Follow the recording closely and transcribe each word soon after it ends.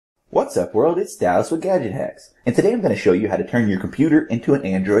What's up world, it's Dallas with Gadget Hacks, and today I'm going to show you how to turn your computer into an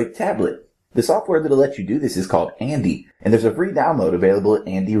Android tablet. The software that'll let you do this is called Andy, and there's a free download available at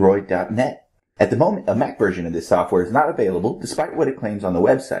android.net. At the moment, a Mac version of this software is not available despite what it claims on the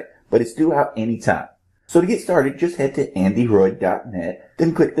website, but it's due out anytime. So to get started, just head to android.net,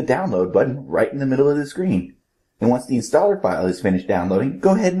 then click the download button right in the middle of the screen. And once the installer file is finished downloading,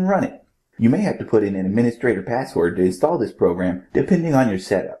 go ahead and run it. You may have to put in an administrator password to install this program depending on your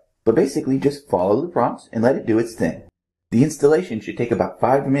setup. But basically just follow the prompts and let it do its thing. The installation should take about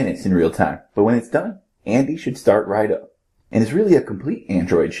 5 minutes in real time, but when it's done, Andy should start right up. And it's really a complete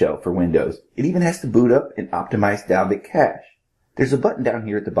Android shell for Windows. It even has to boot up and optimize Dalvik cache. There's a button down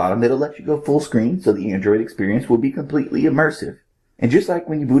here at the bottom that'll let you go full screen so the Android experience will be completely immersive. And just like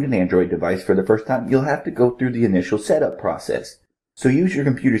when you boot an Android device for the first time, you'll have to go through the initial setup process. So use your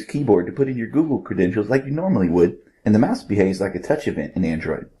computer's keyboard to put in your Google credentials like you normally would, and the mouse behaves like a touch event in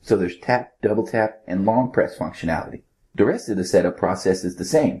Android, so there's tap, double tap, and long press functionality. The rest of the setup process is the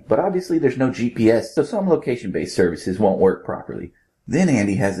same, but obviously there's no GPS, so some location-based services won't work properly. Then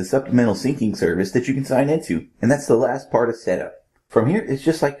Andy has a supplemental syncing service that you can sign into, and that's the last part of setup. From here, it's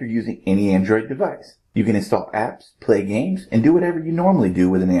just like you're using any Android device. You can install apps, play games, and do whatever you normally do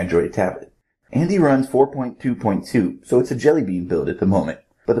with an Android tablet. Andy runs 4.2.2, so it's a Jelly Bean build at the moment.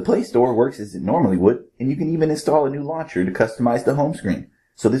 But the Play Store works as it normally would, and you can even install a new launcher to customize the home screen.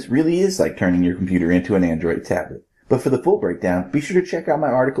 So this really is like turning your computer into an Android tablet. But for the full breakdown, be sure to check out my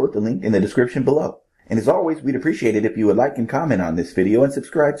article at the link in the description below. And as always, we'd appreciate it if you would like and comment on this video and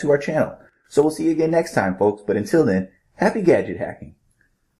subscribe to our channel. So we'll see you again next time, folks, but until then, happy gadget hacking!